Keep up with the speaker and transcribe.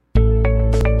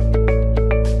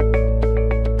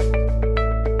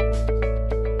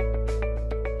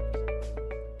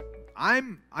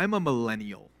I'm a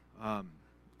millennial. I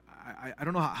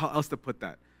don't know how else to put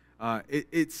that.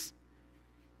 It's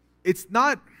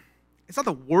not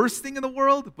the worst thing in the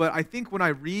world, but I think when I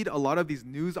read a lot of these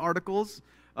news articles,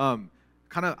 I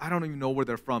don't even know where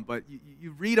they're from, but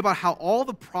you read about how all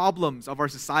the problems of our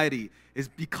society is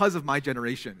because of my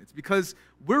generation. It's because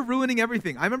we're ruining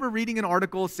everything. I remember reading an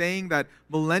article saying that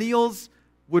millennials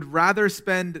would rather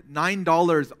spend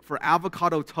 $9 for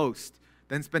avocado toast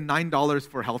than spend $9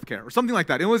 for healthcare, or something like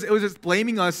that. It was just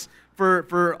blaming us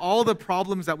for all the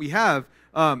problems that we have.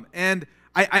 And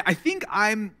I think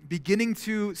I'm beginning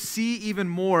to see even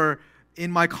more in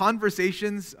my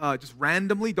conversations, just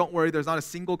randomly. Don't worry, there's not a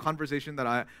single conversation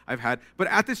that I've had, but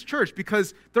at this church,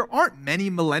 because there aren't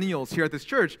many millennials here at this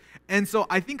church, and so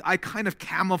I think I kind of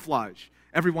camouflage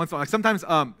every once in a while. Like sometimes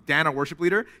Dan, our worship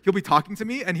leader, he'll be talking to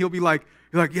me, and he'll be like,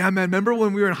 yeah, man, remember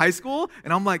when we were in high school?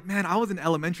 And I'm like, man, I was in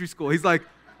elementary school. He's like,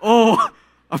 oh,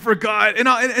 I forgot.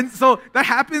 And so that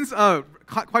happens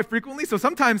quite frequently. So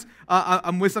sometimes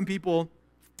I'm with some people,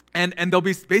 and they'll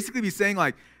basically be saying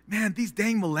like, man, these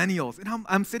dang millennials. And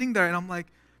I'm sitting there and I'm like,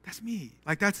 that's me.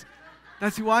 Like that's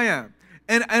who I am.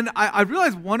 And I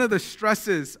realized one of the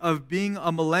stresses of being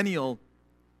a millennial,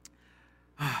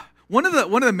 one of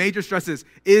the major stresses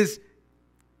is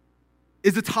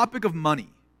the topic of money.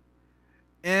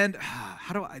 And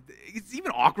it's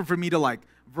even awkward for me to like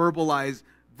verbalize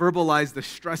the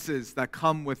stresses that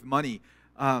come with money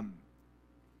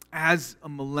as a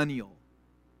millennial.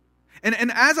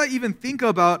 And as I even think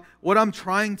about what I'm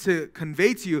trying to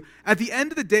convey to you, at the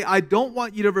end of the day, I don't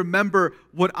want you to remember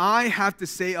what I have to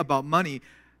say about money.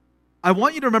 I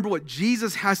want you to remember what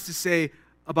Jesus has to say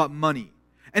about money.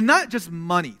 And not just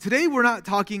money. Today, we're not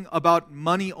talking about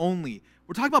money only.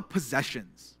 We're talking about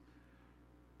possessions.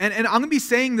 And I'm going to be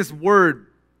saying this word,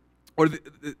 or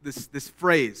this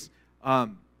phrase,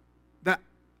 that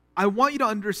I want you to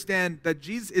understand that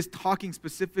Jesus is talking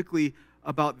specifically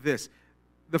about this.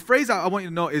 The phrase I want you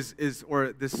to know is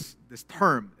this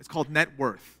term. It's called net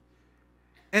worth.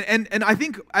 And I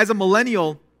think as a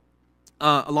millennial,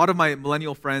 a lot of my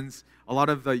millennial friends, a lot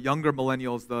of the younger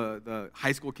millennials, the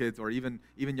high school kids, or even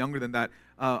younger than that,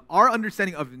 our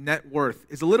understanding of net worth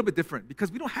is a little bit different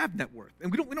because we don't have net worth, and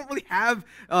we don't really have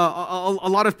a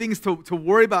lot of things to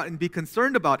worry about and be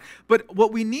concerned about. But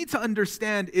what we need to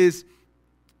understand is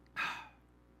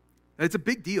that it's a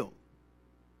big deal.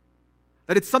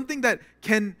 That it's something that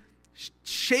can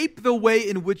shape the way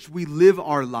in which we live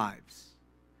our lives.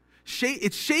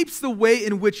 It shapes the way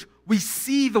in which we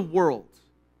see the world.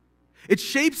 It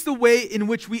shapes the way in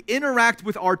which we interact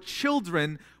with our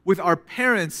children, with our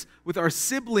parents, with our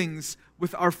siblings,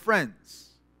 with our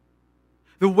friends.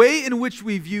 The way in which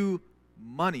we view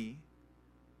money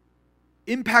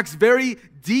impacts very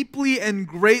deeply and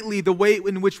greatly the way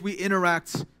in which we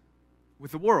interact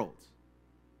with the world.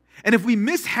 And if we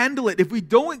mishandle it, if we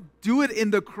don't do it in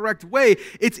the correct way,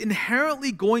 it's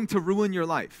inherently going to ruin your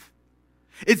life.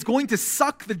 It's going to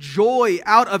suck the joy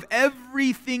out of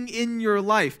everything in your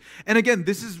life. And again,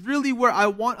 this is really where I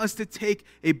want us to take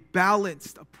a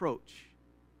balanced approach.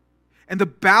 And the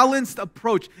balanced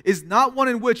approach is not one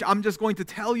in which I'm just going to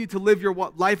tell you to live your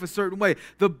life a certain way.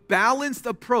 The balanced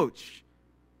approach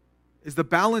is the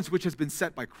balance which has been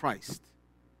set by Christ,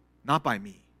 not by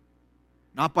me.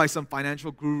 Not by some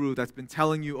financial guru that's been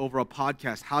telling you over a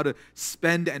podcast how to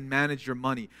spend and manage your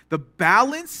money. The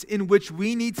balance in which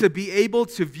we need to be able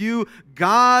to view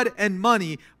God and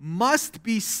money must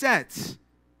be set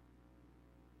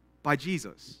by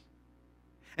Jesus.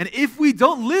 And if we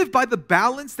don't live by the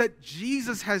balance that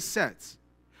Jesus has set,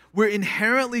 we're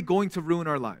inherently going to ruin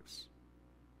our lives.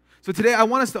 So today I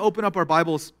want us to open up our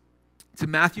Bibles to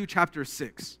Matthew chapter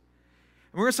 6.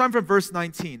 And we're going to start from verse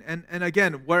 19. And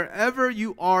again, wherever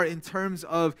you are in terms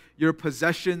of your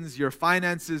possessions, your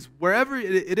finances, wherever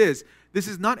it is, this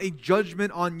is not a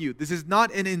judgment on you. This is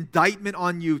not an indictment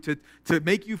on you to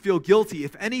make you feel guilty.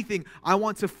 If anything, I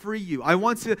want to free you. I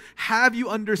want to have you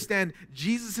understand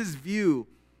Jesus' view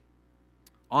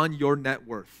on your net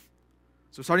worth.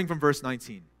 So starting from verse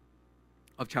 19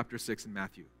 of chapter 6 in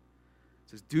Matthew.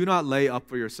 It says, "Do not lay up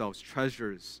for yourselves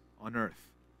treasures on earth,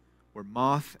 where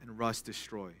moth and rust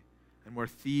destroy, and where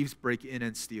thieves break in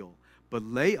and steal. But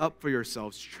lay up for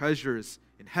yourselves treasures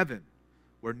in heaven,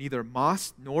 where neither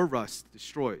moth nor rust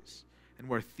destroys, and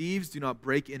where thieves do not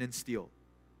break in and steal.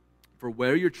 For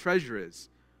where your treasure is,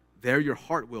 there your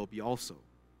heart will be also.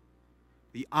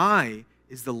 The eye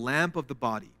is the lamp of the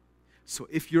body. So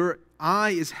if your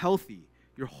eye is healthy,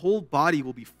 your whole body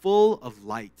will be full of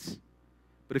light.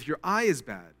 But if your eye is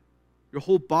bad, your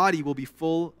whole body will be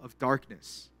full of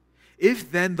darkness.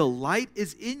 If then the light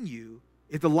is in you,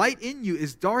 If the light in you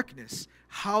is darkness,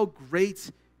 how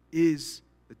great is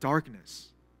the darkness?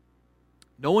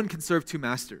 No one can serve two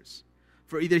masters,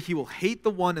 for either he will hate the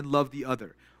one and love the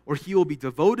other, or he will be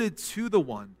devoted to the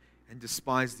one and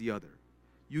despise the other.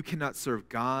 You cannot serve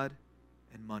God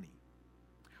and money.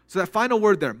 So that final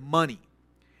word there, money,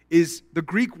 is the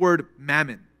Greek word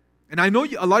mammon. And I know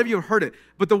a lot of you have heard it,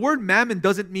 but the word mammon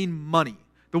doesn't mean money.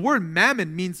 The word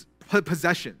mammon means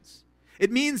possessions.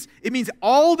 It means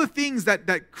all the things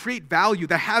that create value,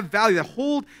 that have value,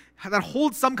 that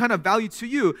hold some kind of value to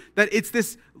you, that it's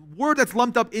this word that's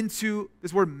lumped up into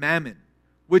this word mammon,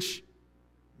 which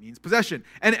means possession.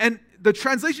 And the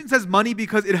translation says money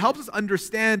because it helps us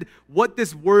understand what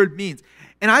this word means.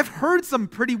 And I've heard some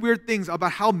pretty weird things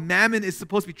about how mammon is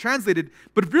supposed to be translated,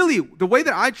 but really, the way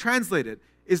that I translate it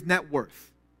is net worth.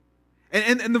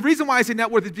 And the reason why I say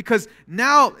net worth is because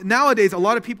nowadays, a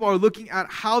lot of people are looking at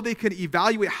how they can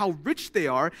evaluate how rich they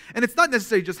are, and it's not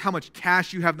necessarily just how much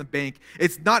cash you have in the bank.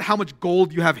 It's not how much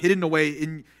gold you have hidden away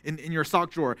in your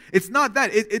sock drawer. It's not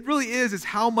that. It really is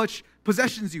how much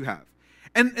possessions you have.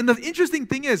 And the interesting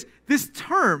thing is, this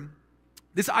term,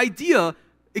 this idea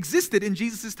existed in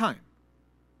Jesus' time.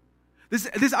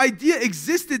 This idea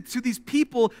existed to these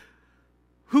people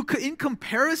who, in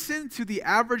comparison to the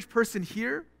average person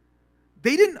here,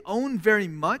 they didn't own very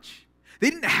much. They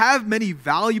didn't have many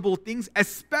valuable things,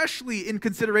 especially in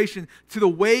consideration to the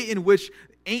way in which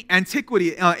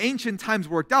antiquity, ancient times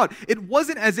worked out. It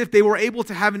wasn't as if they were able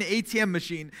to have an ATM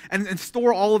machine and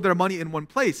store all of their money in one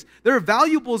place. Their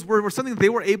valuables were something that they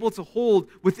were able to hold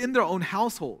within their own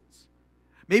households.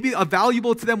 Maybe a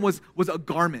valuable to them was a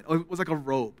garment, or it was like a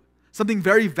robe. Something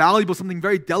very valuable, something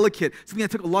very delicate, something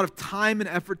that took a lot of time and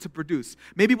effort to produce.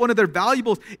 Maybe one of their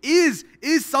valuables is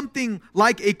something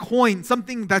like a coin,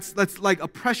 something that's like a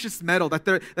precious metal that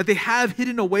they have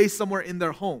hidden away somewhere in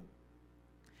their home.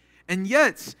 And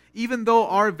yet, even though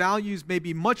our values may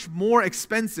be much more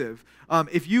expensive,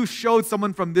 if you showed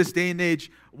someone from this day and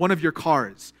age one of your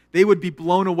cars, they would be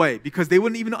blown away because they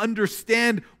wouldn't even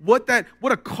understand what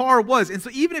a car was. And so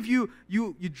even if you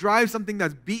drive something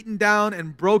that's beaten down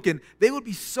and broken, they would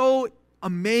be so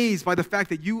amazed by the fact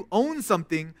that you own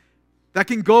something that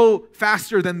can go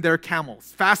faster than their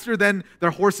camels, faster than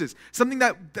their horses, something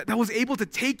that was able to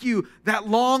take you that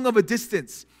long of a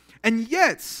distance. And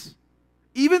yet,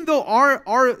 even though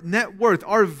our net worth,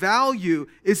 our value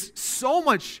is so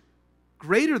much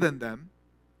greater than them,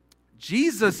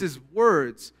 Jesus'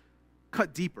 words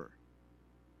cut deeper.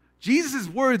 Jesus'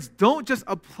 words don't just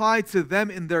apply to them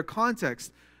in their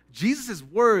context. Jesus'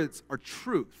 words are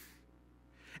truth.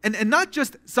 And not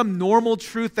just some normal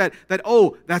truth that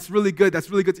oh, that's really good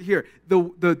to hear.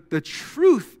 The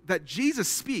truth that Jesus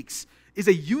speaks is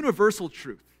a universal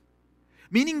truth.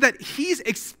 Meaning that he's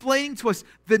explaining to us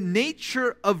the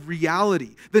nature of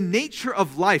reality, the nature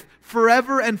of life,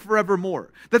 forever and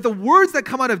forevermore. That the words that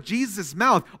come out of Jesus'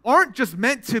 mouth aren't just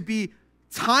meant to be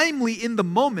timely in the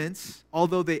moment,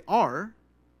 although they are.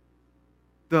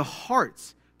 The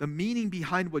heart, the meaning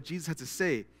behind what Jesus had to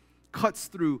say, cuts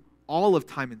through all of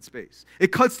time and space.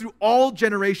 It cuts through all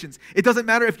generations. It doesn't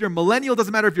matter if you're a millennial, it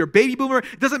doesn't matter if you're a baby boomer,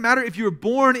 it doesn't matter if you were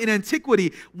born in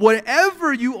antiquity.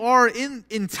 Whatever you are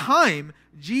in time,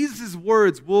 Jesus'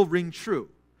 words will ring true.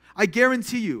 I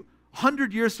guarantee you,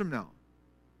 100 years from now,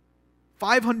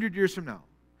 500 years from now,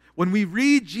 when we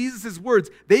read Jesus' words,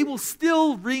 they will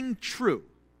still ring true.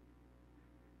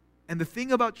 And the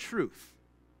thing about truth,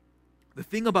 the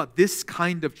thing about this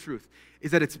kind of truth,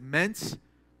 is that it's meant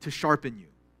to sharpen you.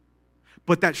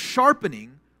 But that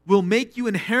sharpening will make you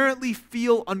inherently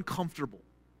feel uncomfortable.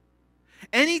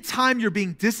 Anytime you're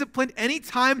being disciplined,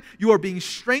 anytime you are being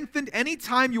strengthened,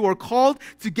 anytime you are called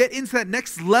to get into that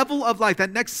next level of life,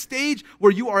 that next stage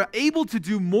where you are able to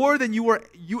do more than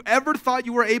you ever thought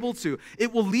you were able to,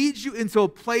 it will lead you into a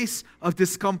place of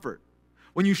discomfort.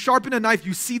 When you sharpen a knife,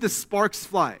 you see the sparks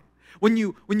fly. When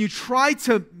you try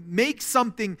to make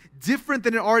something different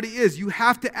than it already is, you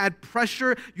have to add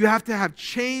pressure, you have to have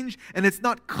change, and it's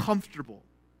not comfortable.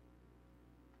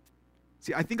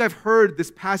 See, I think I've heard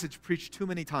this passage preached too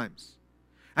many times.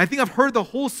 I think I've heard the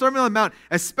whole Sermon on the Mount,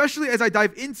 especially as I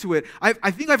dive into it.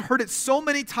 I think I've heard it so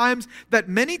many times that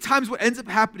many times what ends up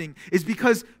happening is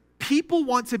because people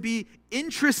want to be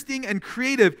interesting and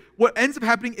creative. What ends up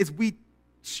happening is we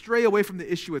stray away from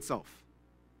the issue itself.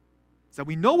 So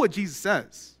we know what Jesus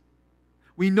says.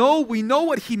 We know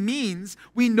what he means.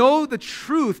 We know the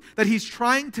truth that he's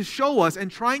trying to show us and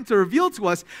trying to reveal to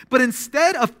us. But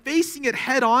instead of facing it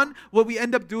head on, what we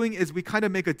end up doing is we kind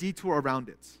of make a detour around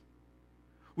it.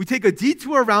 We take a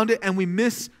detour around it and we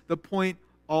miss the point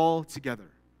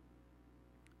altogether.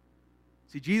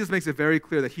 See, Jesus makes it very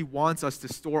clear that he wants us to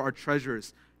store our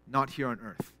treasures not here on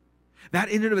earth. That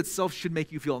in and of itself should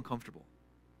make you feel uncomfortable.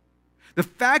 The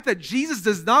fact that Jesus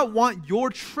does not want your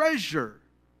treasure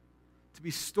to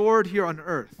be stored here on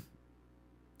earth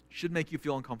should make you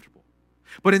feel uncomfortable.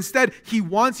 But instead, he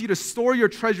wants you to store your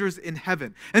treasures in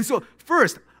heaven. And so,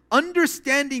 first,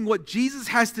 understanding what Jesus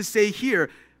has to say here,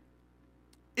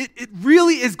 it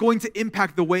really is going to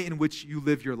impact the way in which you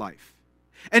live your life.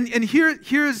 And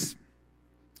here's...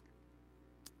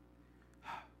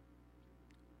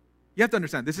 You have to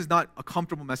understand, this is not a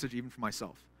comfortable message even for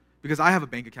myself. Because I have a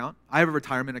bank account. I have a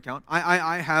retirement account.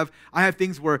 I have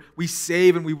things where we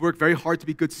save and we work very hard to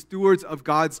be good stewards of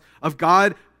God's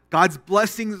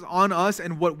blessings on us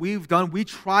and what we've done. We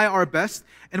try our best.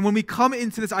 And when we come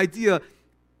into this idea,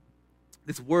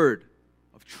 this word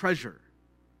of treasure,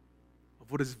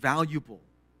 of what is valuable,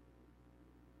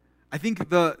 I think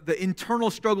the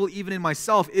internal struggle even in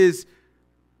myself is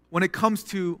when it comes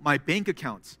to my bank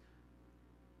accounts,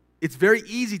 it's very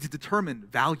easy to determine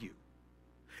value.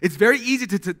 It's very easy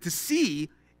to see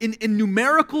in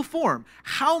numerical form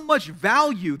how much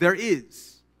value there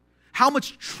is, how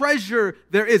much treasure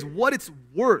there is, what it's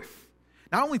worth,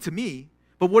 not only to me,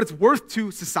 but what it's worth to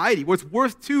society, what it's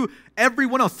worth to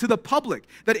everyone else, to the public.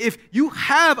 That if you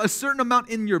have a certain amount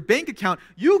in your bank account,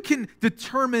 you can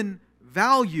determine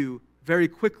value very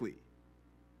quickly.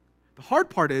 The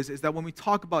hard part is that when we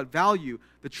talk about value,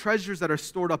 the treasures that are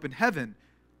stored up in heaven,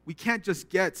 we can't just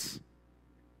get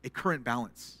a current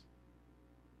balance.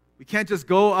 We can't just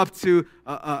go up to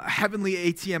a heavenly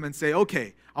ATM and say,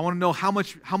 okay, I want to know how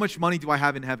much money do I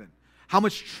have in heaven? How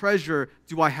much treasure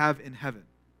do I have in heaven?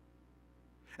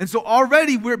 And so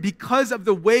already because of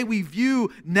the way we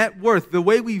view net worth, the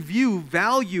way we view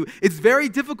value, it's very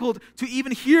difficult to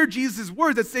even hear Jesus'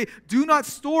 words that say, do not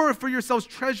store for yourselves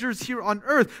treasures here on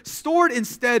earth, stored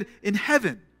instead in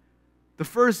heaven. The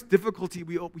first difficulty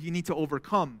we need to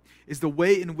overcome is the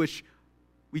way in which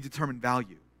we determine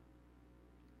value.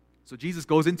 So Jesus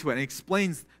goes into it and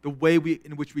explains the way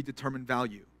in which we determine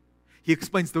value. He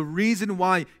explains the reason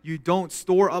why you don't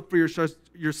store up for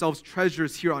yourselves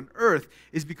treasures here on earth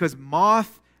is because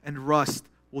moth and rust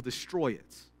will destroy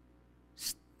it.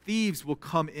 Thieves will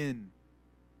come in.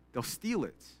 They'll steal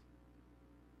it.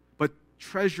 But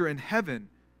treasure in heaven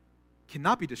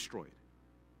cannot be destroyed.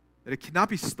 That it cannot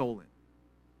be stolen.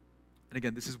 And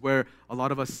again, this is where a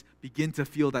lot of us begin to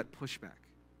feel that pushback.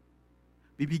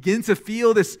 We begin to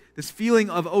feel this feeling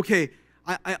of, okay,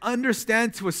 I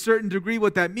understand to a certain degree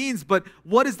what that means, but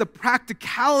what is the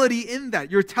practicality in that?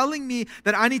 You're telling me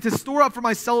that I need to store up for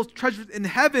myself treasures in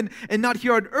heaven and not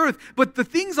here on earth, but the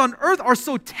things on earth are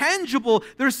so tangible,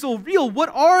 they're so real. What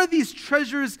are these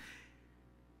treasures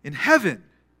in heaven?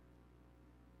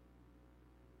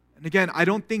 And again, I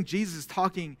don't think Jesus is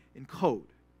talking in code.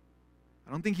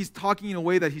 I don't think he's talking in a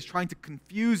way that he's trying to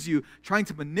confuse you, trying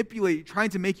to manipulate you, trying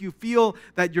to make you feel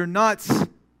that you're not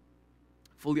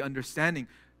fully understanding.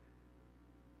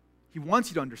 He wants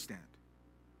you to understand.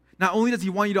 Not only does he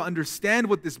want you to understand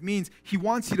what this means, he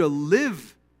wants you to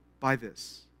live by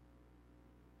this.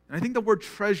 And I think the word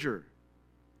treasure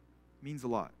means a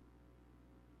lot.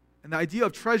 And the idea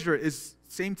of treasure is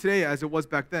same today as it was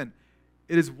back then.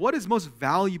 It is what is most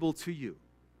valuable to you.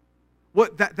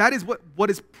 That is what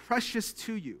is precious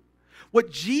to you.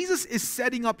 What Jesus is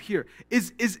setting up here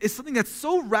is something that's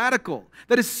so radical,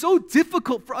 that is so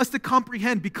difficult for us to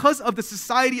comprehend because of the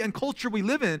society and culture we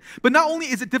live in. But not only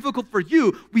is it difficult for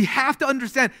you, we have to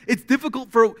understand it's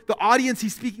difficult for the audience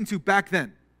he's speaking to back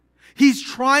then. He's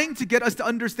trying to get us to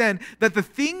understand that the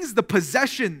things, the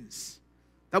possessions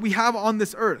that we have on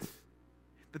this earth,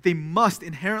 that they must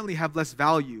inherently have less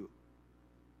value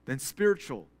than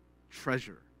spiritual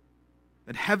treasure,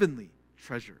 than heavenly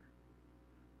treasure.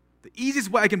 The easiest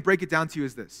way I can break it down to you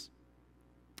is this.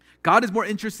 God is more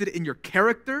interested in your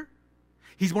character.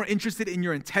 He's more interested in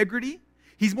your integrity.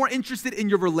 He's more interested in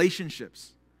your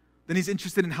relationships than he's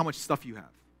interested in how much stuff you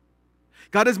have.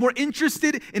 God is more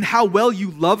interested in how well you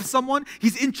love someone.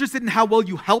 He's interested in how well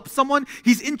you help someone.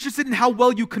 He's interested in how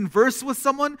well you converse with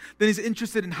someone than he's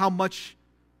interested in how much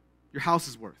your house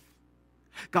is worth.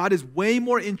 God is way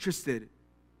more interested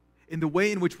in the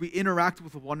way in which we interact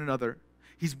with one another.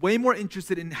 He's way more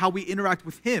interested in how we interact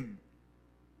with him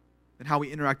than how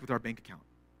we interact with our bank account.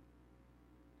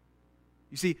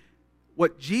 You see,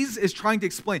 what Jesus is trying to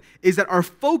explain is that our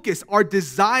focus, our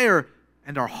desire,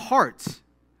 and our heart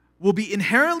will be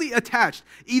inherently attached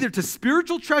either to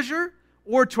spiritual treasure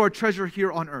or to our treasure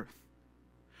here on earth.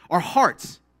 Our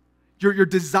hearts, your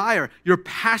desire, your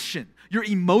passion, your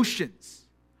emotions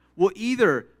will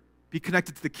either be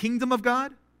connected to the kingdom of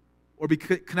God or be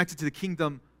connected to the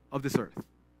kingdom of this earth.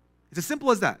 It's as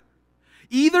simple as that.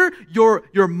 Either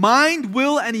your mind,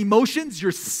 will, and emotions,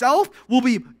 yourself, will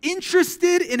be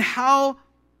interested in how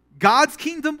God's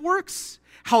kingdom works,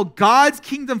 how God's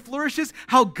kingdom flourishes,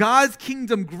 how God's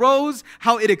kingdom grows,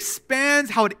 how it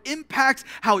expands, how it impacts,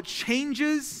 how it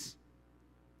changes,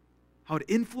 how it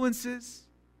influences.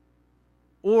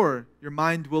 Or your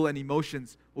mind, will, and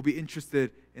emotions will be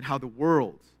interested in how the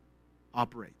world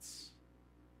operates,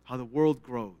 how the world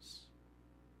grows,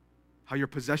 how your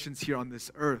possessions here on this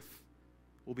earth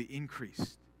will be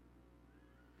increased.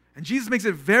 And Jesus makes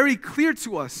it very clear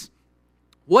to us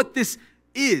what this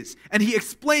is. And he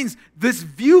explains this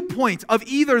viewpoint of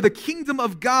either the kingdom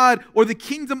of God or the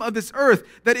kingdom of this earth,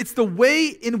 that it's the way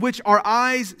in which our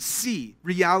eyes see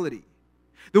reality.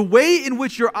 The way in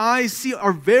which your eyes see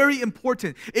are very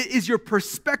important. It is your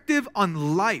perspective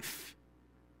on life.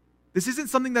 This isn't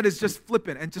something that is just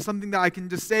flippant and just something that I can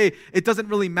just say, it doesn't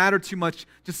really matter too much.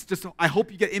 Just I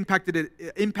hope you get impacted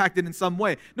in some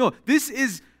way. No, this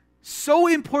is so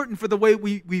important for the way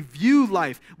we view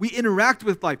life, we interact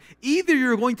with life. Either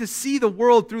you're going to see the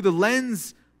world through the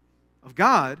lens of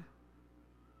God,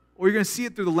 or you're going to see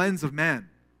it through the lens of man.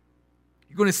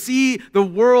 You're going to see the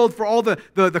world for all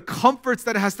the comforts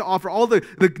that it has to offer, all the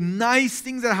nice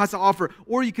things that it has to offer,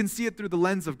 or you can see it through the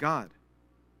lens of God.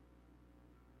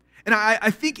 And I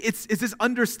think it's this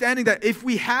understanding that if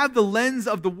we have the lens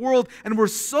of the world and we're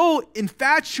so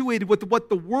infatuated with what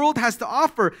the world has to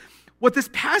offer, what this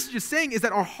passage is saying is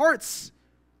that our hearts,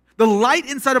 the light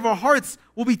inside of our hearts,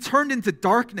 will be turned into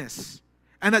darkness,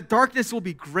 and that darkness will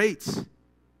be great.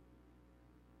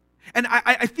 And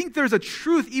I think there's a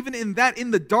truth even in that, in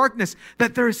the darkness,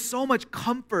 that there is so much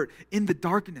comfort in the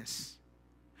darkness,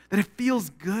 that it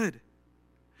feels good.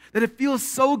 That it feels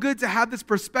so good to have this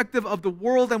perspective of the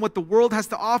world and what the world has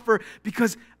to offer,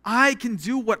 because I can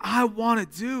do what I want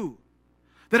to do.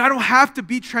 That I don't have to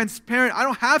be transparent. I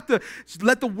don't have to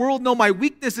let the world know my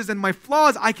weaknesses and my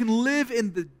flaws. I can live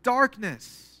in the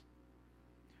darkness.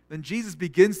 Then Jesus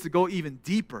begins to go even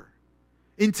deeper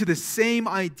into the same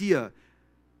idea.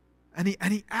 And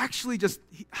he actually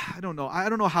I don't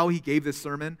know how he gave this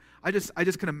sermon. I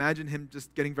just can imagine him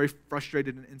just getting very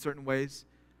frustrated in certain ways.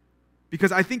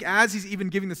 Because I think as he's even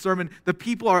giving the sermon, the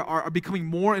people are becoming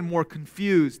more and more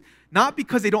confused. Not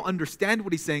because they don't understand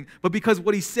what he's saying, but because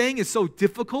what he's saying is so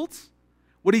difficult,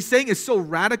 what he's saying is so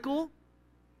radical,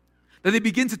 that they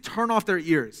begin to turn off their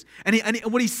ears. And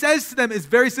what he says to them is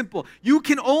very simple. You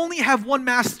can only have one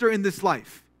master in this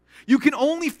life. You can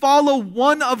only follow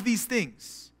one of these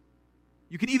things.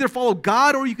 You can either follow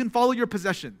God or you can follow your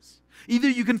possessions. Either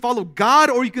you can follow God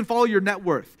or you can follow your net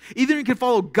worth. Either you can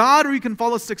follow God or you can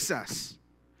follow success.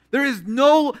 There is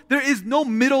no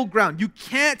middle ground. You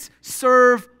can't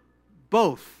serve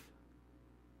both.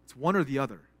 It's one or the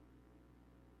other.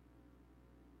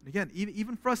 And again,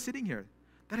 even for us sitting here,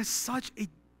 that's such a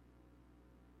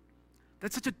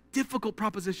difficult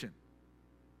proposition.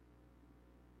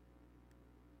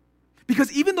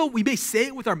 Because even though we may say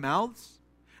it with our mouths,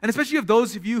 and especially of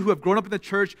those of you who have grown up in the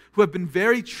church, who have been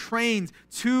very trained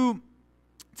to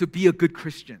be a good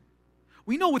Christian.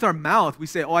 We know with our mouth, we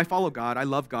say, oh, I follow God, I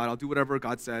love God, I'll do whatever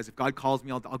God says. If God calls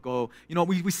me, I'll go. You know,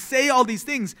 we say all these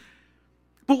things.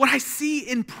 But what I see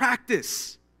in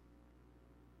practice,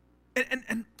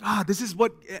 this is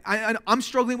what, I'm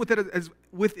struggling with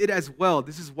it as well.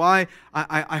 This is why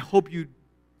I hope you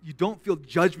don't feel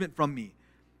judgment from me.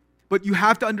 But you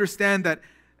have to understand that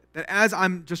as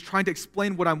I'm just trying to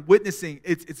explain what I'm witnessing,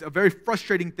 it's a very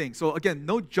frustrating thing. So again,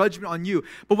 no judgment on you.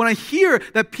 But when I hear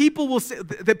that people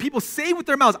say with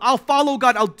their mouths, I'll follow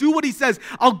God, I'll do what He says,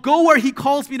 I'll go where He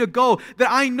calls me to go, that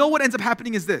I know what ends up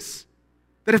happening is this.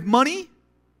 That if money,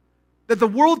 that the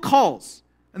world calls,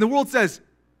 and the world says,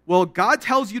 well, God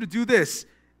tells you to do this,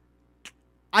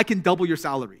 I can double your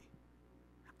salary.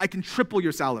 I can triple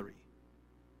your salary.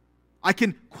 I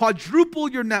can quadruple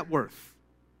your net worth.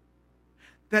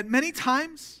 That many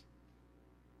times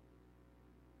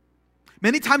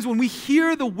when we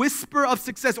hear the whisper of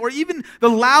success or even the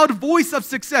loud voice of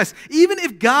success, even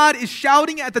if God is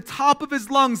shouting at the top of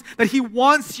His lungs that He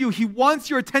wants you, He wants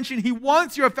your attention, He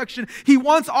wants your affection, He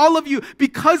wants all of you,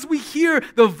 because we hear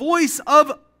the voice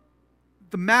of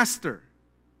the master,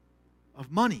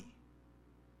 of money,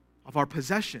 of our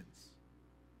possessions,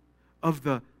 of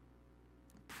the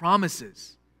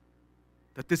promises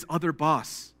that this other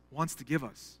boss wants to give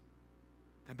us.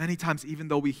 And many times, even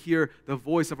though we hear the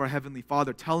voice of our Heavenly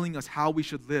Father telling us how we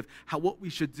should live, what we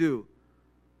should do,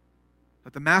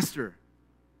 that the master,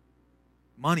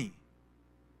 money,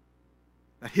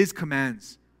 that his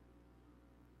commands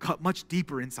cut much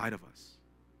deeper inside of us.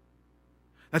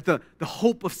 That the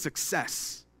hope of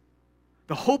success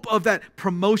The hope of that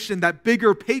promotion, that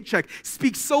bigger paycheck,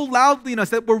 speaks so loudly in us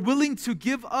that we're willing to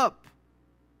give up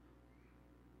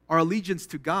our allegiance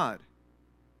to God.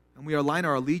 And we align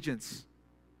our allegiance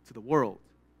to the world,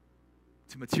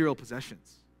 to material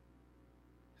possessions.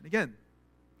 And again,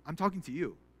 I'm talking to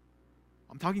you.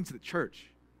 I'm talking to the church.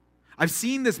 I've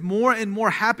seen this more and more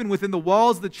happen within the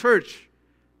walls of the church.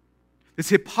 This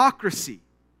hypocrisy,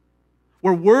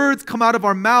 where words come out of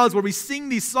our mouths, where we sing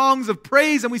these songs of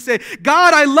praise and we say,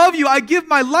 God, I love you, I give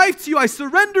my life to you, I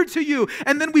surrender to you.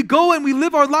 And then we go and we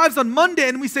live our lives on Monday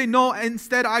and we say, no,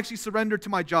 instead I actually surrender to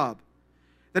my job.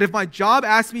 That if my job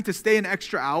asks me to stay an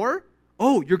extra hour,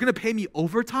 oh, you're going to pay me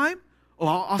overtime? Oh,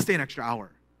 I'll stay an extra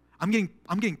hour. I'm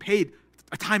getting paid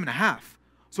a time and a half.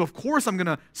 So of course I'm going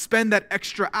to spend that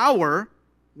extra hour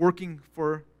working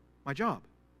for my job.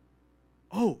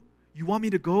 Oh, you want me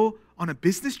to go on a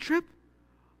business trip?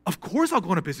 Of course I'll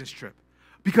go on a business trip.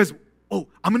 Because, oh,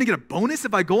 I'm going to get a bonus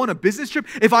if I go on a business trip?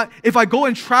 If I go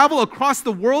and travel across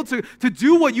the world to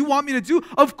do what you want me to do?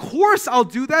 Of course I'll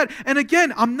do that. And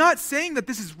again, I'm not saying that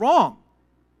this is wrong.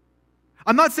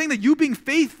 I'm not saying that you being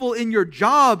faithful in your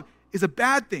job is a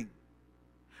bad thing.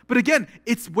 But again,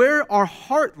 it's where our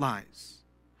heart lies,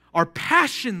 our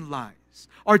passion lies,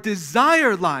 our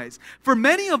desire lies. For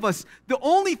many of us, the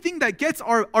only thing that gets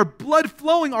our blood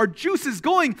flowing, our juices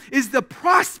going, is the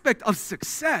prospect of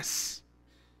success.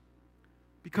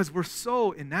 Because we're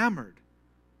so enamored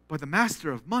by the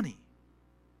master of money.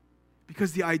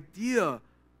 Because the idea of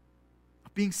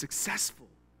being successful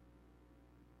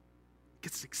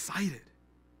gets us excited.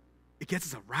 It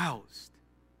gets us aroused.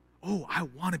 Oh, I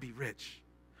want to be rich.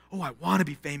 Oh, I want to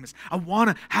be famous. I want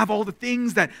to have all the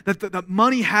things that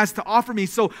money has to offer me,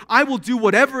 so I will do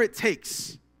whatever it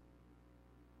takes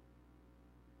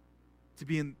to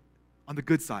be on the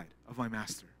good side of my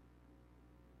master.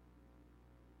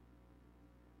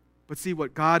 But see,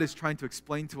 what God is trying to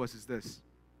explain to us is this.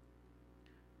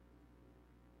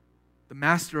 The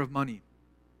master of money,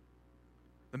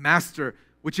 the master,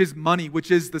 which is money,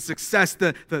 which is the success,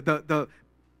 the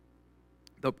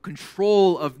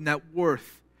control of net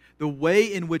worth, the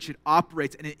way in which it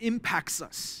operates and it impacts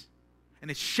us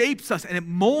and it shapes us and it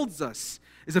molds us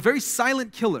is a very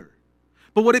silent killer.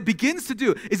 But what it begins to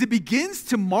do is it begins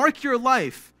to mark your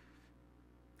life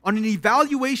on an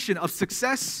evaluation of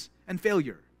success and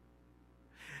failure.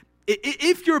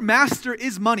 If your master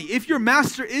is money, if your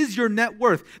master is your net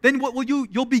worth, then what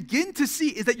you'll begin to see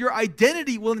is that your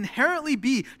identity will inherently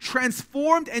be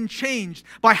transformed and changed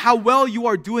by how well you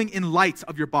are doing in light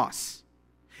of your boss.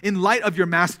 In light of your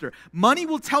master. Money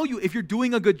will tell you if you're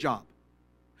doing a good job.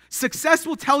 Success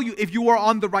will tell you if you are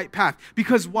on the right path.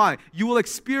 Because why? You will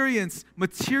experience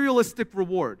materialistic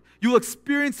reward. You will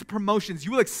experience promotions.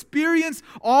 You will experience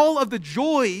all of the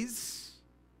joys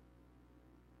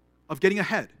of getting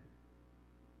ahead.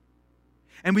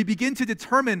 And we begin to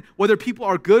determine whether people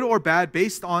are good or bad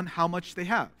based on how much they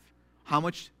have, how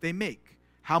much they make,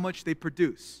 how much they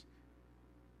produce.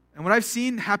 And what I've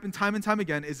seen happen time and time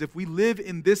again is if we live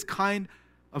in this kind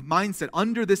of mindset,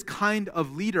 under this kind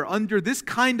of leader, under this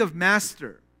kind of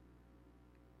master,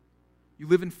 you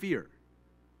live in fear.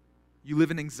 You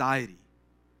live in anxiety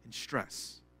and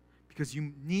stress because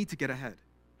you need to get ahead.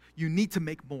 You need to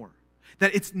make more.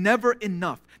 That it's never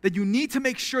enough. That you need to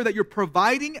make sure that you're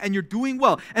providing and you're doing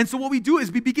well. And so what we do is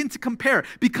we begin to compare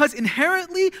because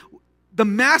inherently the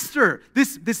master,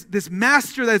 this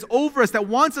master that is over us, that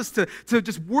wants us to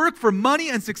just work for money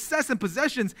and success and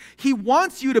possessions, he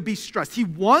wants you to be stressed. He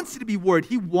wants you to be worried.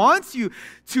 He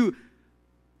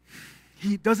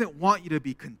doesn't want you to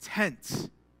be content.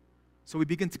 So we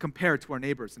begin to compare to our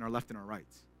neighbors and our left and our right.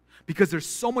 Because there's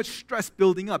so much stress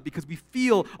building up because we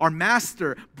feel our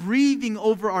master breathing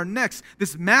over our necks.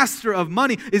 This master of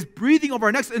money is breathing over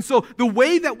our necks. And so the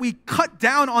way that we cut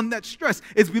down on that stress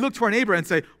is we look to our neighbor and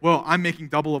say, well, I'm making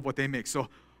double of what they make. So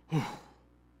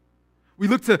we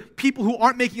look to people who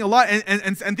aren't making a lot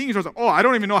and thinking to ourselves, oh, I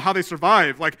don't even know how they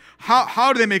survive. Like,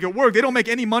 how do they make it work? They don't make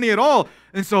any money at all.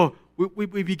 And so we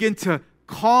begin to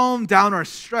calm down our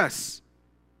stress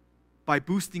by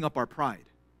boosting up our pride.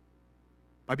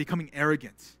 By becoming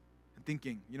arrogant and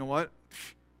thinking, you know what?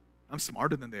 I'm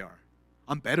smarter than they are.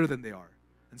 I'm better than they are.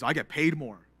 And so I get paid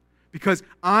more. Because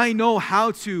I know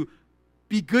how to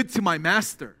be good to my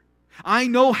master. I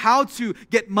know how to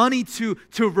get money to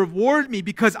reward me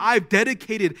because I've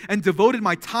dedicated and devoted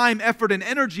my time, effort, and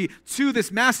energy to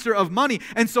this master of money.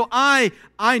 And so I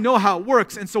know how it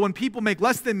works. And so when people make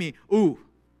less than me, ooh,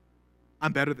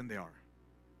 I'm better than they are.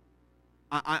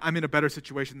 I'm in a better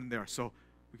situation than they are. So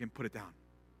we can put it down.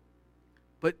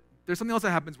 But there's something else that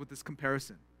happens with this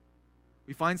comparison.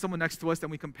 We find someone next to us,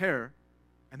 then we compare,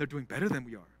 and they're doing better than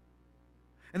we are.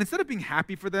 And instead of being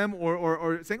happy for them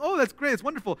or saying, oh, that's great, it's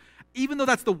wonderful, even though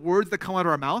that's the words that come out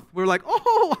of our mouth, we're like,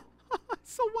 oh,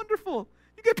 it's so wonderful.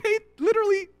 You get paid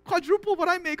literally quadruple what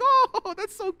I make. Oh,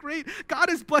 that's so great. God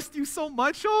has blessed you so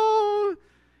much. Oh,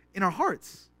 in our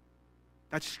hearts,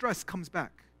 that stress comes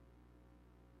back.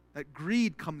 That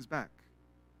greed comes back.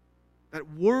 That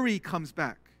worry comes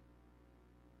back.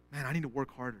 Man, I need to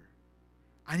work harder.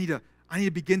 I need to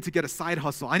begin to get a side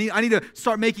hustle. I need to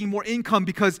start making more income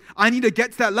because I need to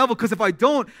get to that level. Because if I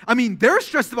don't, they're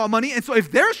stressed about money. And so if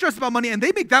they're stressed about money and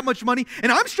they make that much money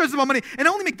and I'm stressed about money and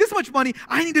I only make this much money,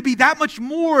 I need to be that much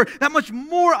more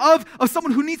of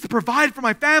someone who needs to provide for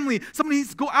my family. Someone who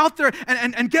needs to go out there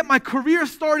and get my career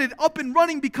started up and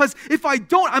running, because if I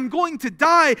don't, I'm going to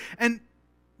die. And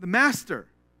the master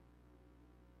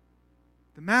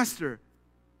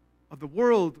of the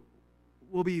world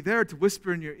will be there to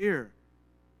whisper in your ear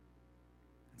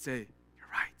and say, you're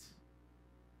right.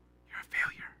 You're a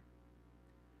failure.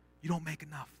 You don't make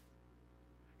enough.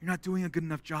 You're not doing a good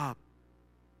enough job.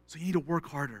 So you need to work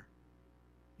harder.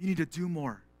 You need to do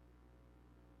more.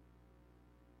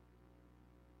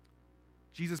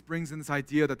 Jesus brings in this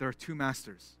idea that there are two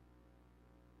masters.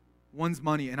 One's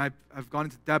money, and I've gone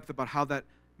into depth about how that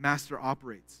master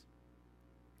operates.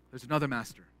 There's another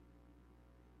master.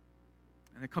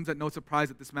 And it comes at no surprise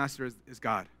that this master is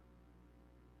God.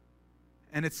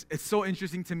 And it's so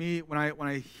interesting to me when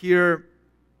I hear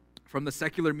from the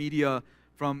secular media,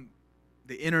 from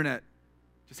the internet,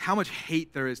 just how much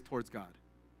hate there is towards God.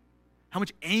 How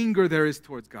much anger there is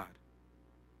towards God.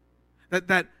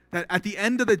 That at the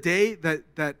end of the day,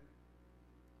 that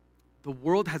the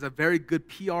world has a very good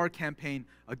PR campaign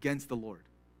against the Lord.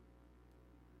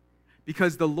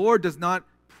 Because the Lord does not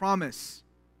promise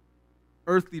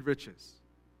earthly riches.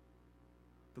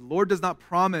 The Lord does not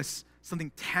promise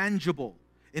something tangible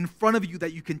in front of you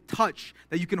that you can touch,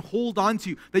 that you can hold on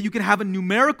to, that you can have a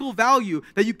numerical value,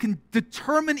 that you can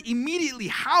determine immediately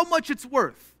how much it's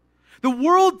worth. The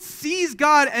world sees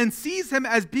God and sees him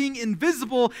as being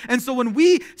invisible. And so when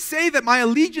we say that my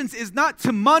allegiance is not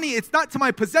to money, it's not to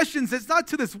my possessions, it's not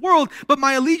to this world, but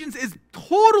my allegiance is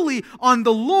totally on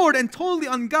the Lord and totally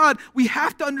on God, we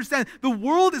have to understand the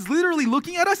world is literally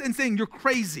looking at us and saying, you're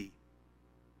crazy.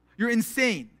 You're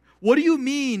insane. What do you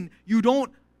mean you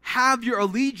don't have your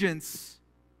allegiance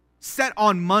set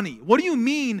on money? What do you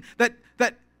mean that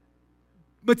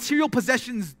material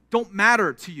possessions don't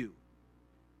matter to you?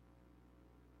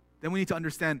 Then we need to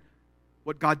understand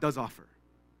what God does offer.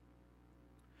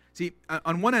 See,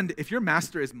 on one end, if your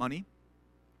master is money,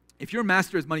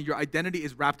 your identity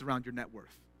is wrapped around your net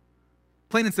worth.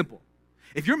 Plain and simple.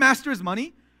 If your master is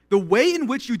money, the way in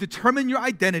which you determine your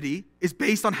identity is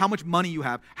based on how much money you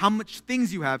have, how much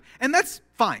things you have, and that's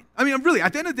fine. Really,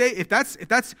 at the end of the day, if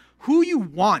that's who you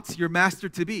want your master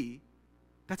to be,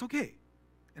 that's okay.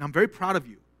 And I'm very proud of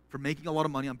you for making a lot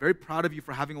of money. I'm very proud of you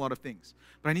for having a lot of things.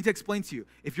 But I need to explain to you,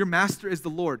 if your master is the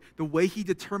Lord, the way he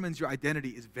determines your identity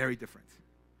is very different.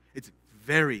 It's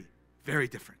very, very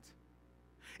different.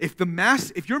 If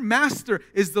your master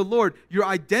is the Lord, your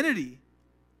identity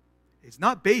is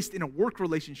not based in a work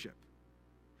relationship.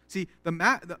 See, the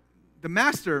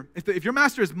master, if your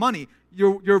master is money,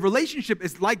 your relationship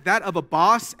is like that of a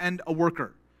boss and a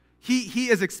worker. He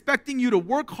is expecting you to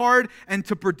work hard and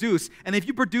to produce. And if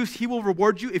you produce, he will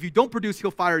reward you. If you don't produce,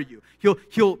 he'll fire you.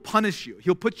 He'll punish you.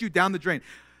 He'll put you down the drain.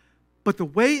 But the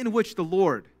way in which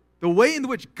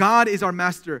God is our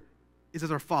master is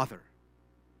as our father.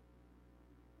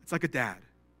 It's like a dad.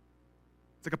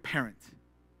 It's like a parent.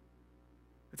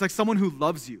 It's like someone who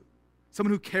loves you,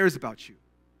 someone who cares about you.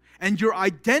 And your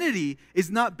identity is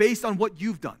not based on what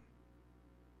you've done.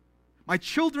 My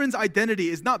children's identity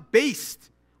is not based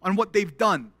on what they've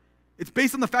done. It's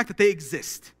based on the fact that they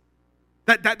exist.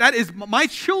 That is my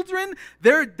children,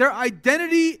 their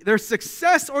identity, their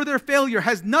success or their failure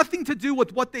has nothing to do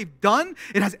with what they've done.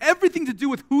 It has everything to do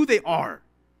with who they are.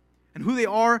 And who they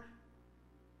are,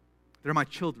 they're my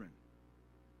children.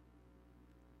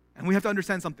 And we have to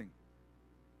understand something.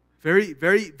 Very,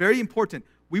 very, very important.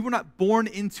 We were not born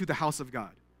into the house of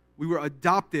God. We were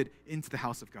adopted into the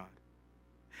house of God.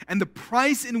 And the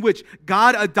price in which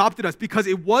God adopted us, because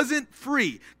it wasn't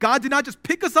free. God did not just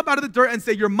pick us up out of the dirt and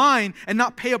say, you're mine, and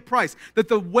not pay a price. That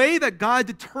the way that God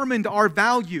determined our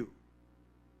value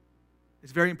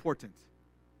is very important.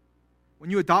 When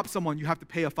you adopt someone, you have to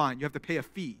pay a fine. You have to pay a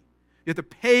fee. You have to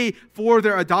pay for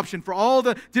their adoption, for all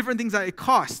the different things that it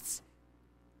costs.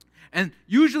 And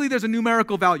usually there's a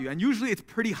numerical value, and usually it's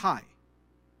pretty high.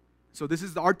 So this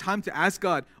is our time to ask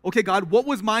God, okay, God, what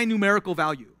was my numerical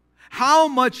value? How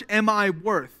much am I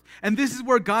worth? And this is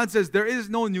where God says there is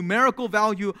no numerical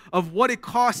value of what it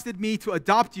costed me to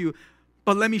adopt you,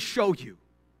 but let me show you.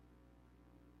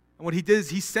 And what he did is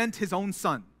he sent his own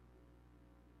son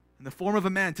in the form of a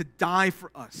man to die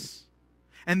for us.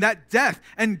 And that death,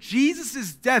 and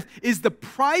Jesus' death, is the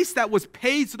price that was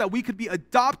paid so that we could be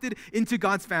adopted into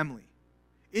God's family,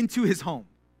 into his home.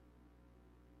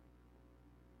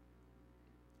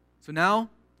 So now,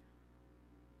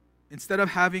 instead of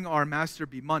having our master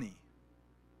be money,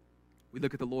 we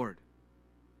look at the Lord.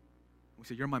 We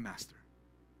say, you're my master.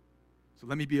 So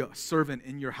let me be a servant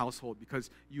in your household because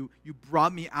you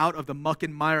brought me out of the muck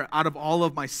and mire, out of all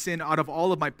of my sin, out of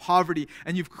all of my poverty,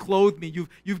 and you've clothed me.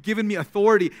 You've given me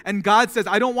authority. And God says,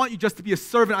 I don't want you just to be a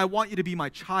servant. I want you to be my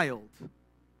child. And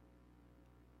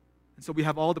so we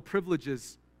have all the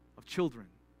privileges of children.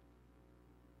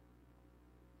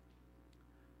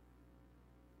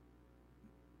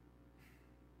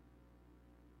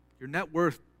 Your net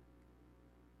worth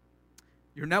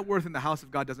in the house of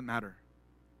God doesn't matter.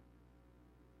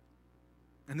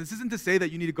 And this isn't to say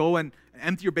that you need to go and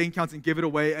empty your bank accounts and give it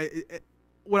away.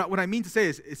 What I mean to say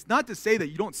is, it's not to say that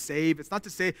you don't save. It's not to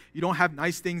say you don't have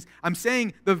nice things. I'm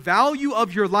saying the value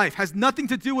of your life has nothing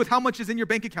to do with how much is in your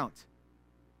bank account.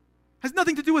 Has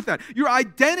nothing to do with that. Your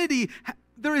identity,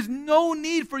 there is no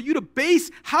need for you to base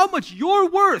how much you're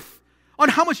worth on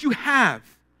how much you have.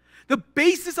 The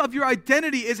basis of your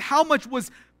identity is how much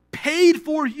was paid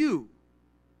for you.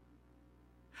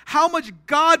 How much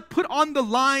God put on the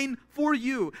line for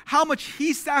you. How much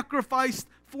he sacrificed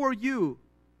for you.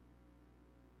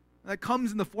 That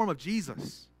comes in the form of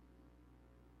Jesus.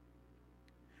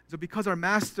 So because our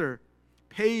master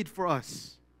paid for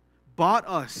us, bought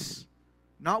us,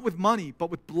 not with money,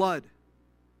 but with blood,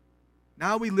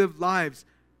 now we live lives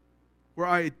where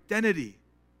our identity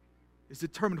is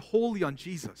determined wholly on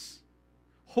Jesus,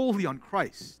 wholly on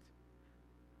Christ.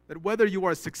 That whether you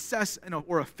are a success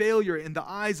or a failure in the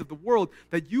eyes of the world,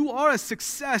 that you are a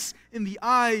success in the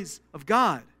eyes of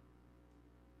God.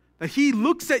 That he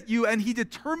looks at you and he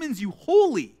determines you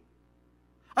holy.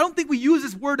 I don't think we use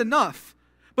this word enough,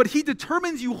 but he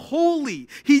determines you holy.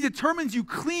 He determines you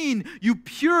clean, you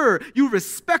pure, you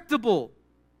respectable.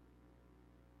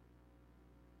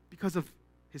 Because of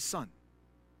his son.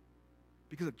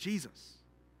 Because of Jesus.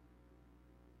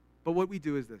 But what we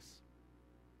do is this.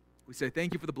 We say,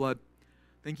 thank you for the blood.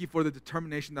 Thank you for the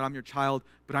determination that I'm your child,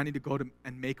 but I need to go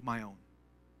and make my own.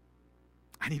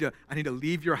 I need to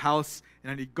leave your house,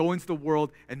 and I need to go into the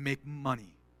world and make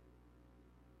money.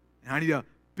 And I need to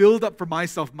build up for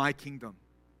myself my kingdom.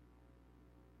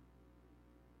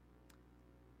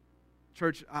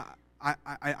 Church, I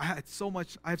have so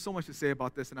much to say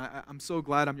about this, and I'm so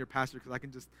glad I'm your pastor because I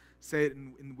can just say it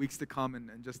in weeks to come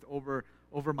and just over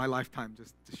my lifetime,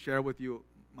 just to share with you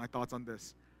my thoughts on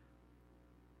this.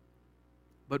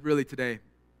 But really today,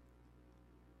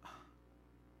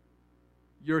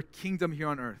 your kingdom here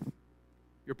on earth,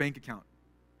 your bank account,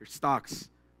 your stocks,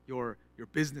 your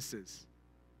businesses,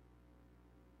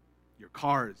 your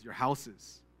cars, your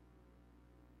houses,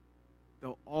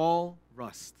 they'll all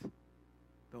rust.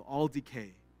 They'll all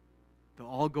decay. They'll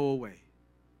all go away.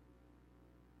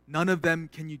 None of them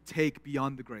can you take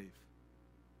beyond the grave.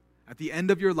 At the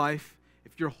end of your life,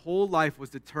 if your whole life was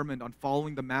determined on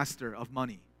following the master of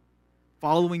money,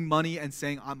 following money and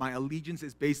saying, my allegiance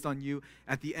is based on you,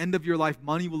 at the end of your life,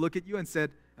 money will look at you and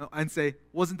say,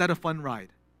 wasn't that a fun ride?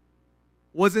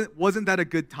 Wasn't that a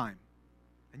good time?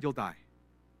 And you'll die.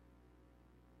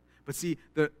 But see,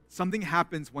 something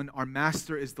happens when our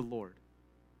master is the Lord,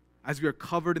 as we are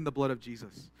covered in the blood of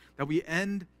Jesus, that we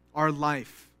end our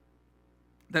life,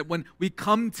 that when we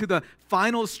come to the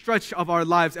final stretch of our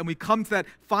lives and we come to that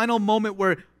final moment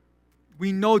where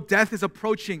we know death is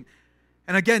approaching.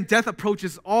 And again, death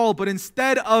approaches all, but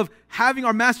instead of having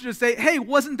our master say, hey,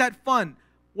 wasn't that fun?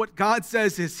 What God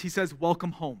says is, he says,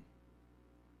 welcome home.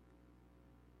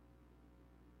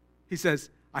 He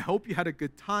says, I hope you had a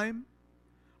good time.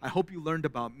 I hope you learned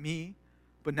about me,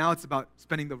 but now it's about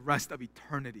spending the rest of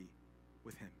eternity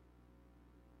with him.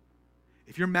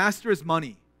 If your master is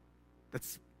money, I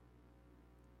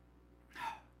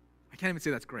can't even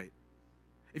say that's great.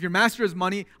 If your master is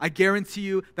money, I guarantee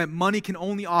you that money can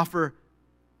only offer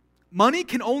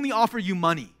you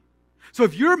money. So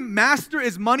if your master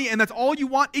is money and that's all you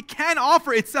want, it can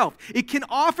offer itself. It can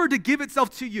offer to give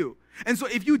itself to you. And so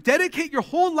if you dedicate your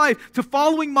whole life to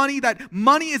following money, that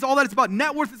money is all that it's about,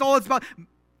 net worth is all it's about,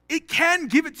 it can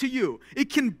give it to you. It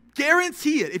can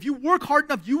guarantee it. If you work hard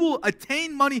enough, you will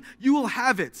attain money, you will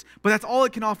have it. But that's all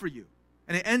it can offer you.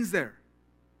 And it ends there.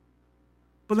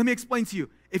 But let me explain to you.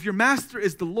 If your master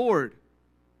is the Lord,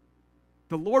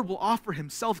 the Lord will offer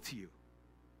himself to you.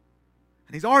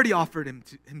 And he's already offered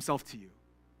himself to you.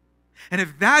 And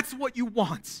if that's what you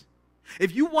want,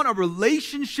 if you want a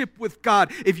relationship with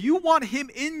God, if you want him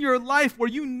in your life where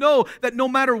you know that no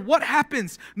matter what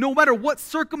happens, no matter what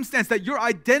circumstance, that your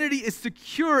identity is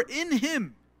secure in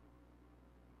him,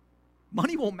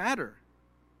 money won't matter.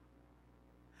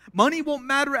 Money won't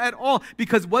matter at all,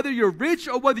 because whether you're rich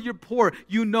or whether you're poor,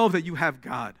 you know that you have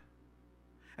God.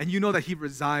 And you know that he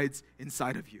resides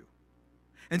inside of you.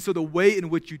 And so the way in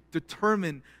which you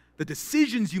determine the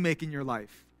decisions you make in your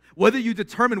life, whether you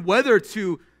determine whether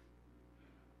to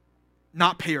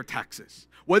not pay your taxes,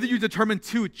 whether you determine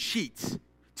to cheat,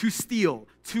 to steal,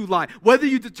 to lie, whether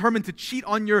you determine to cheat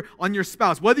on your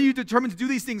spouse, whether you determine to do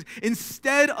these things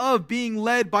instead of being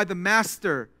led by the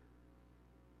master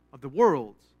of the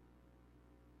world,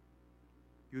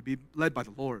 you would be led by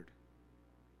the Lord.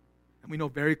 And we know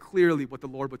very clearly what the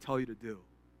Lord would tell you to do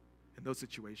in those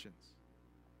situations.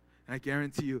 And I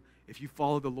guarantee you, if you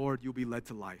follow the Lord, you'll be led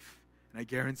to life. And I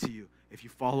guarantee you, if you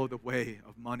follow the way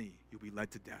of money, you'll be led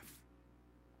to death.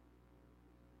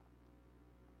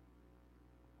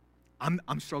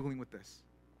 I'm struggling with this.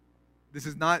 This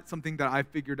is not something that I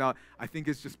figured out. I think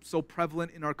it's just so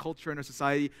prevalent in our culture and our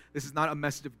society. This is not a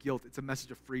message of guilt. It's a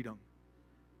message of freedom.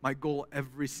 My goal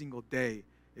every single day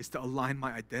is to align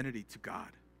my identity to God,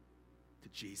 to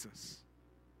Jesus.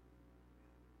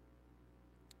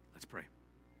 Let's pray.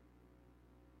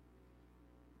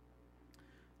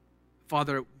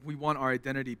 Father, we want our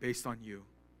identity based on you.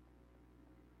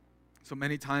 So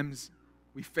many times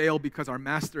we fail because our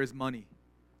master is money.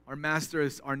 Our master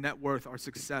is our net worth, our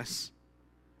success.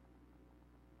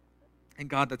 And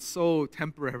God, that's so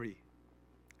temporary.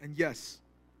 And yes,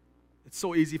 it's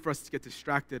so easy for us to get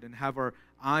distracted and have our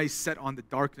eyes set on the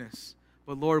darkness.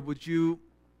 But Lord, would you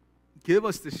give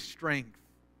us the strength?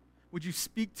 Would you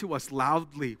speak to us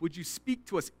loudly? Would you speak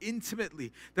to us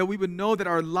intimately, that we would know that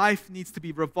our life needs to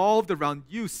be revolved around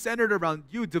you, centered around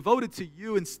you, devoted to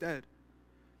you instead?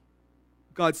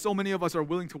 God, so many of us are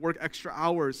willing to work extra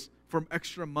hours for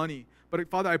extra money. But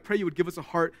Father, I pray you would give us a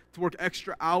heart to work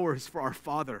extra hours for our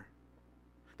Father.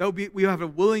 That we have a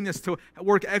willingness to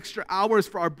work extra hours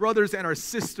for our brothers and our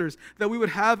sisters. That we would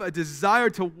have a desire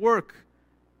to work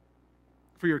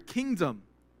for your kingdom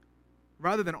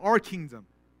rather than our kingdom.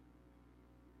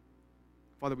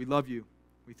 Father, we love you.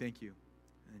 We thank you.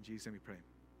 And in Jesus' name we pray.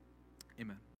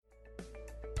 Amen.